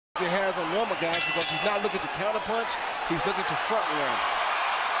he has on normal guys because he's not looking to counterpunch, he's looking to front run.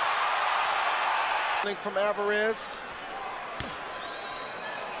 Link from Alvarez.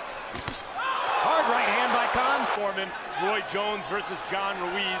 Hard right hand by Khan. Foreman, Roy Jones versus John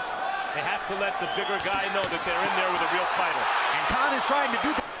Ruiz. They have to let the bigger guy know that they're in there with a real fighter. And Khan is trying to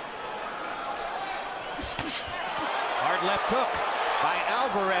do that. Hard left hook by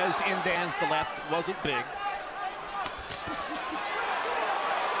Alvarez in Dan's. The left wasn't big.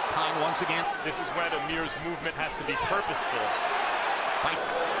 Khan once again. This is when Amir's movement has to be purposeful. Fight.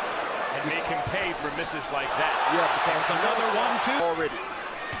 And make him pay for misses like that. Yeah, because another 1-2 already.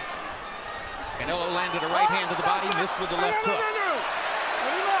 Canelo landed a right hand to the body, missed with the left hook.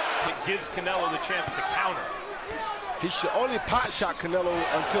 It gives Canelo the chance to counter. He should only pot shot Canelo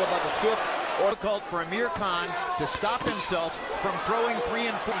until about the fifth. Difficult for Amir Khan to stop himself from throwing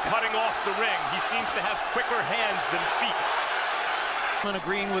 3 and 4. Cutting off the ring, he seems to have quicker hands than feet.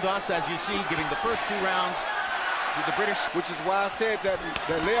 Agreeing with us, as you see, giving the first 2 rounds to the British. Which is why I said that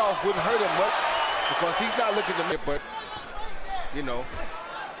the layoff wouldn't hurt him much, because he's not looking to make, but, you know,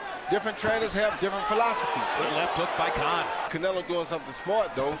 different trainers have different philosophies. Good left hook by Khan. Canelo doing something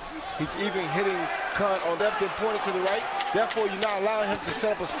smart, though. He's even hitting Khan on left and pointing to the right. Therefore, you're not allowing him to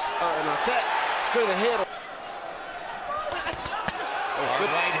set up an attack straight ahead.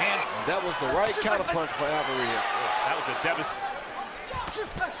 Good right hand. That was the right counterpunch for Alvarez. That was a devastating.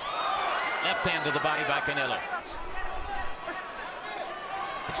 Left hand to the body by Canelo.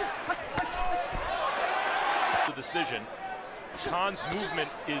 The decision. Khan's movement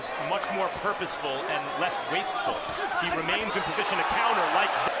is much more purposeful and less wasteful. He remains in position to counter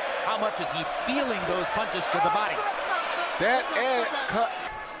like that. How much is he feeling those punches to the body? That and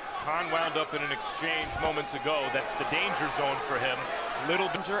Khan wound up in an exchange moments ago. That's the danger zone for him.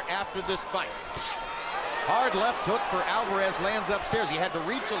 Little danger after this fight. Hard left hook for Alvarez, lands upstairs. He had to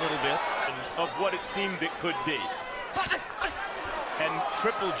reach a little bit. Of what it seemed it could be. And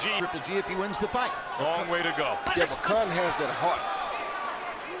Triple G if he wins the fight. Long way to go. Yeah, but Khan has that heart.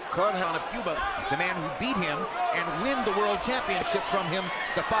 Khan on a Cuba, the man who beat him and win the world championship from him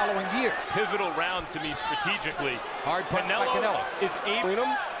the following year. Pivotal round to me strategically. Hard punch by Canelo. Is able,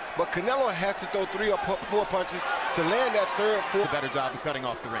 but Canelo has to throw 3 or 4 punches to land that third, fourth. A better job of cutting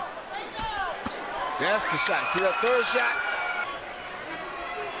off the ring. That's the shot. See that third shot?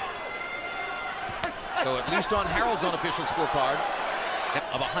 So at least on Harold's unofficial scorecard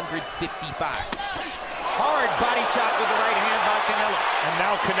of 155. Hard body shot with the right hand by Canelo. And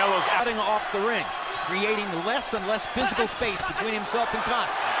now Canelo's cutting off the ring, creating less and less physical space between himself and Khan.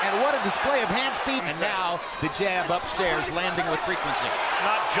 And what a display of hand speed. And now the jab upstairs, landing with frequency.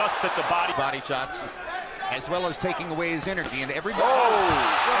 Not just at the body shots, as well as taking away his energy. And everybody.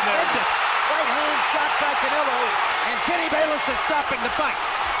 Tremendous right hand shot by Canelo. And Kenny Bayless is stopping the fight.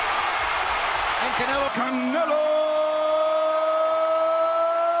 And Canelo